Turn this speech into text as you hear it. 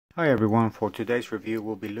Hi everyone, for today's review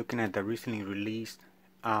we'll be looking at the recently released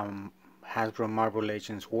Hasbro Marvel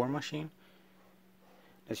Legends War Machine.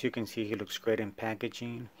 As you can see, he looks great in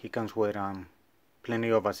packaging. He comes with plenty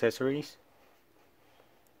of accessories.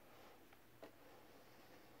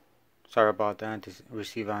 Sorry about that, this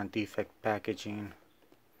received on defect packaging.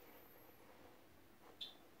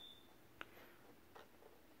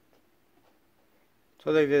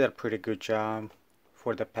 So they did a pretty good job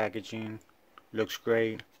for the packaging. Looks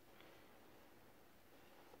great.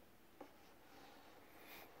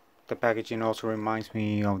 The packaging also reminds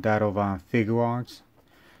me of that of Figure Arts.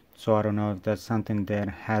 So I don't know if that's something that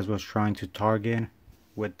Hasbro's trying to target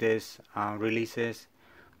with this releases.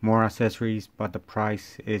 More accessories, but the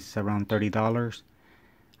price is around $30.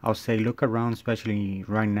 I'll say look around, especially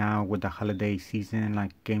right now with the holiday season,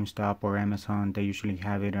 like GameStop or Amazon. They usually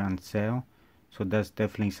have it on sale. So that's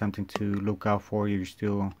definitely something to look out for if you're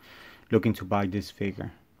still looking to buy this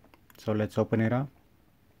figure. So let's open it up.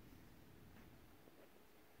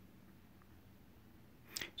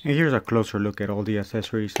 And here's a closer look at all the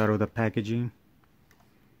accessories out of the packaging.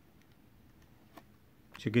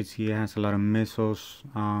 As you can see, it has a lot of missiles,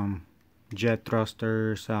 jet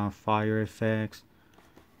thrusters, fire effects.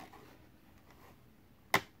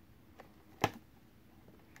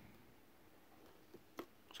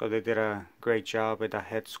 So they did a great job with the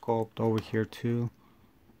head sculpt over here too.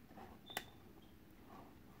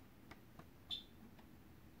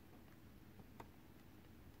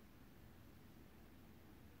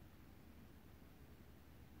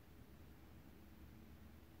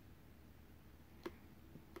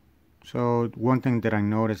 So one thing that I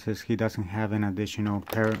noticed is he doesn't have an additional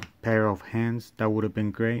pair of hands. That would have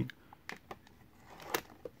been great.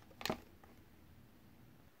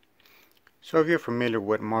 So if you're familiar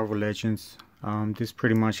with Marvel Legends, this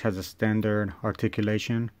pretty much has a standard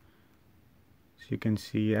articulation. So you can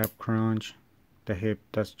see ab crunch, the hip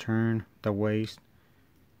does turn, the waist.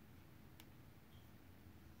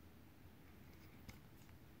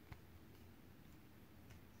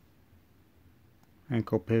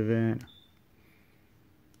 Ankle pivot.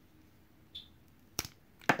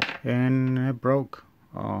 And it broke.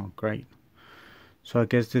 Oh, great. So I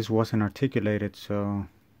guess this wasn't articulated, so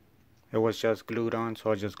it was just glued on,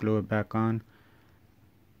 so I just glue it back on.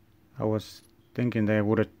 I was thinking that it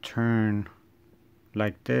would have turned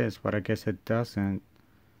like this, but I guess it doesn't.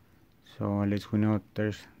 So at least we know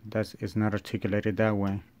it's not articulated that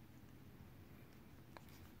way.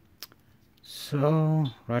 So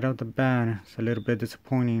right out the bat, it's a little bit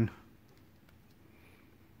disappointing,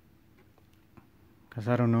 because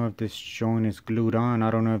I don't know if this joint is glued on.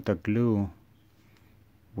 I don't know if the glue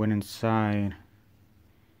went inside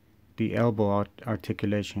the elbow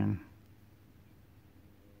articulation.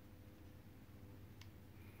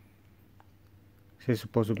 It's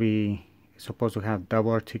supposed to have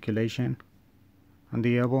double articulation on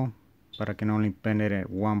the elbow, but I can only bend it at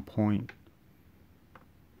one point.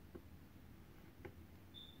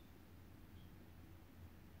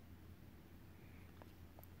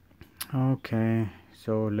 Okay,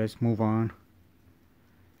 so let's move on.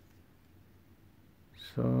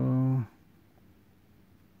 So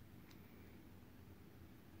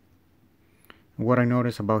what I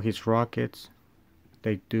noticed about his rockets,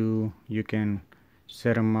 you can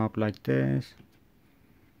set them up like this.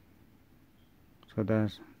 So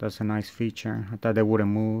that's a nice feature. I thought they wouldn't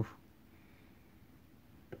move.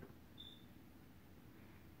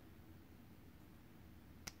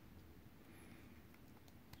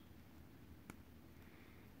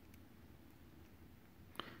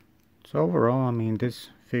 So overall, I mean, this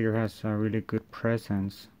figure has a really good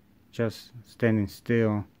presence, just standing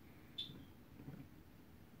still.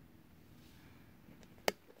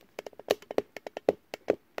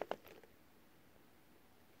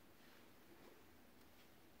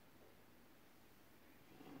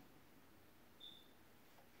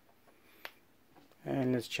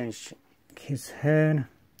 And let's change his head.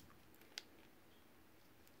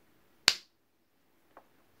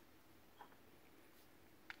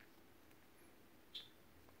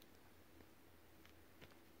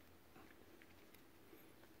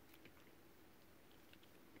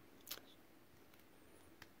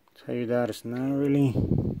 Tell you that it's not really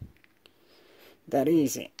that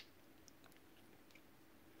easy.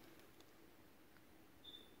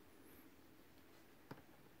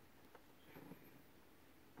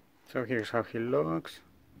 So here's how he looks.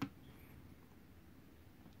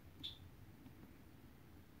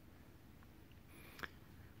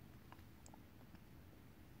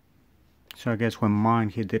 So I guess when mine,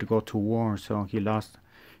 he did go to war, so he lost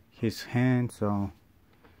his hand. So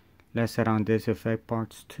let's add on this effect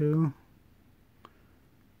parts too.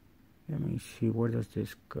 Let me see, where does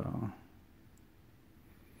this go?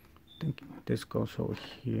 I think this goes over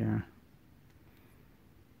here.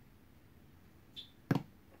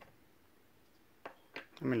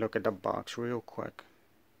 Let me look at the box real quick.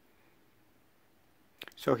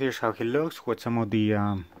 So here's how he looks with some of the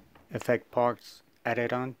effect parts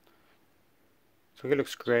added on. So he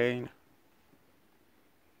looks great.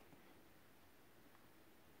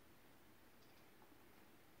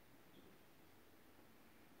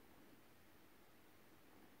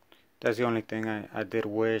 That's the only thing I did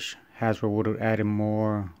wish Hasbro would have added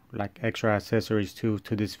more like extra accessories to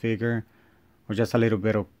this figure, or just a little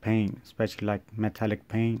bit of paint, especially like metallic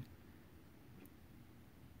paint.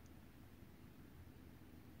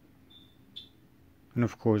 And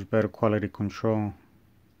of course better quality control.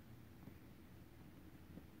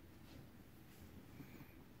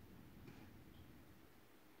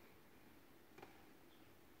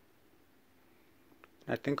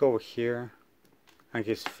 I think over here on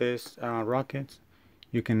his fist rockets,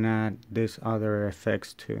 you can add this other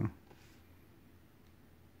effects too.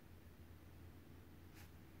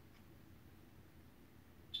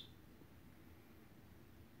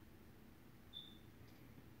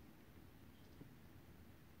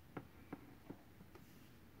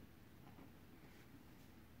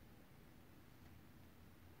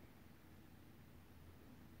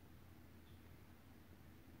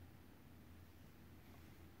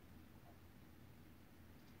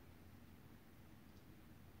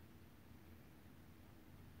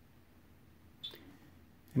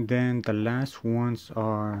 And then the last ones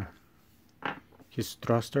are his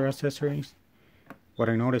thruster accessories. What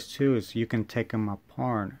I noticed too is you can take them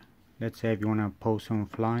apart. Let's say if you want to post him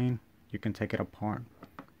flying, you can take it apart.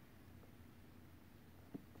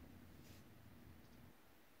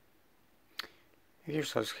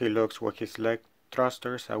 Here's how he looks with his leg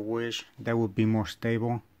thrusters. I wish that would be more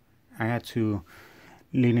stable. I had to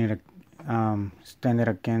lean it, stand it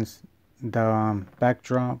against the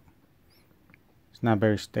backdrop. It's not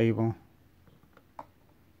very stable.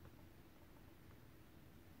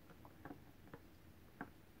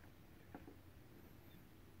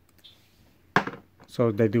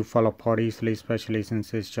 So they do fall apart easily, especially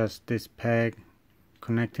since it's just this peg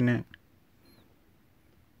connecting it.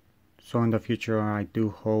 So in the future, I do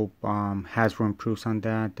hope Hasbro improves on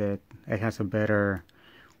that it has a better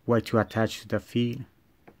way to attach to the feet.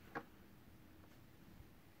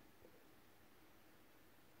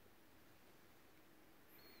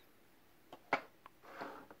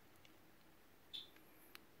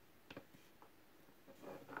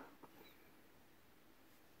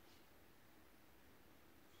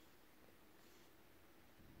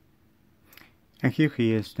 And here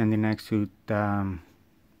he is standing next to the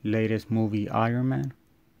latest movie Iron Man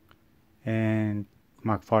and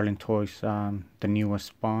McFarlane Toys, the newest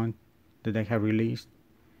Spawn that they have released.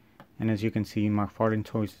 And as you can see, McFarlane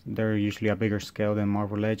Toys, they're usually a bigger scale than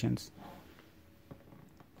Marvel Legends.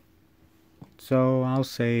 So I'll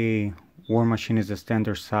say War Machine is the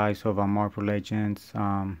standard size of a Marvel Legends,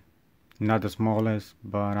 not the smallest,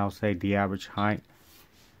 but I'll say the average height.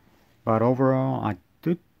 But overall, I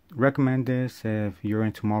do recommend this if you're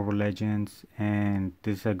into Marvel Legends, and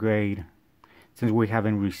this is a great, since we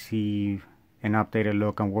haven't received an updated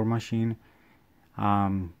look on War Machine,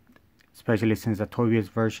 especially since the Toy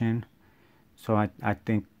version. So I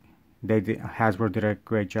think Hasbro did a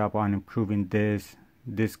great job on improving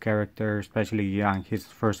this character, especially on his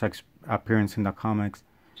first appearance in the comics.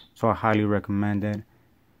 So I highly recommend it.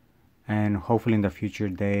 And hopefully in the future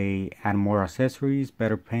they add more accessories,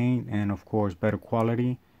 better paint, and of course better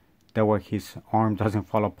quality. That way his arm doesn't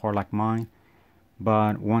fall apart like mine.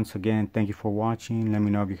 But once again, thank you for watching. Let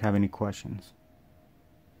me know if you have any questions.